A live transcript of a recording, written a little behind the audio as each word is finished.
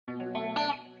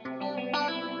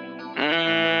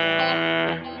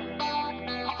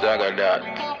Zagadat.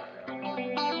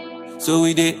 So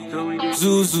we did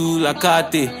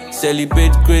Zuzulakate,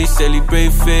 celebrate grace,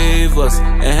 celebrate favours.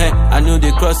 I know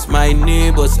they cross my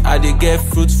neighbours, I dey get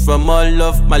fruits from all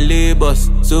of my labours.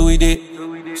 So we did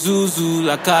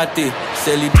Zuzulakate,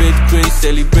 celebrate grace,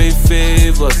 celebrate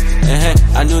favours.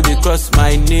 I know they cross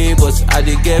my neighbours, I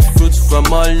dey get fruits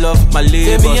from all of my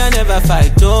labours. Baby, I never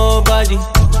fight nobody,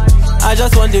 I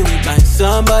just want to with my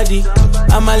somebody.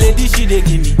 And my lady, she dey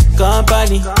give me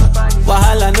company.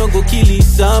 Wahala no go killi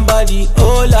somebody.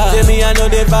 Oh la, tell me I know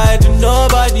they fight to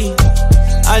nobody,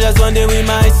 I just want to with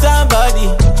my somebody.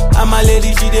 And my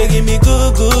lady, she dey give me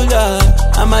good, good love.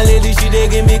 And my lady, she dey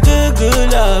give me good,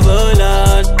 good love. Oh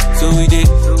Lord, so we dey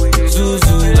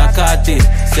Zuzulakate,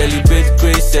 celebrate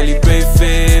grace, celebrate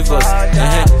favours.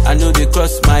 I know they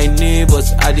cross my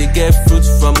neighbours, I dey get fruits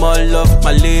from all of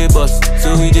my labours.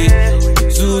 So we dey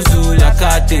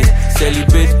Zuzulakate,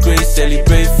 celebrate grace,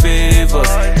 celebrate favours.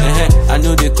 I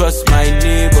know they cross my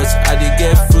neighbours, I dey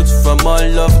get fruits from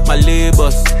all of my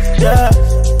labours. Yeah,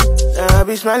 I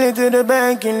be smiling to the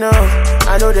bank, you know.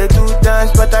 I know they do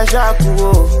dance, but I shock you.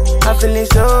 I'm feeling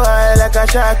so high like a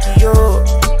sharky, yo.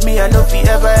 Me, I know fi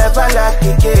ever lack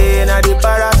again. I dey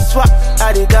para swap,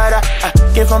 I dey gotta. I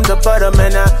came from the bottom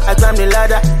and I climbed the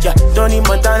ladder. Yeah, Tony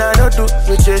Montana, no do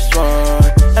you just one.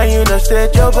 And you know, say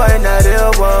Joeboy, not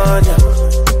the one. Yeah.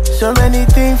 So many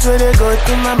things where they go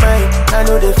through my mind. I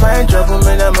know they find trouble,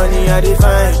 man, the money I dey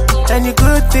find. Any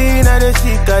good thing I dey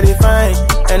seek, I dey find.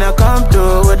 And I come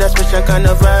through with a special kind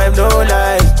of vibe, no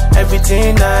lies.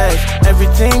 Everything nice,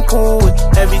 everything cool,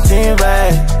 everything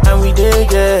right. And we dey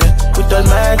there with all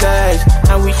my guys.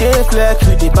 And we dey flex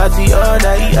with the party all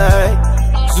night.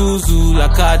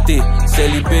 Zuzulakate,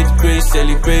 celebrate grace,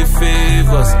 celebrate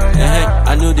favours.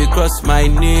 I know they cross my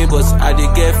neighbours, I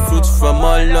dey get fruits from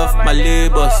all of my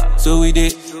labours. So we dey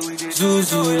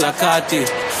Zuzulakate,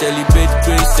 celebrate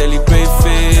grace, celebrate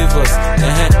favours.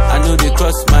 I know they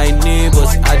cross my neighbours,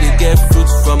 I dey get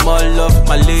fruits from all of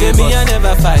my labours. Baby, I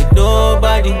never fight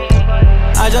nobody,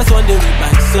 I just want to with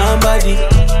my somebody.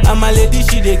 And my lady,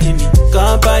 she dey give me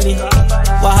company.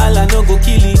 Wahala no go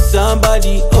killi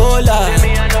somebody. Oh la, Tell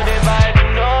me I know they vibe.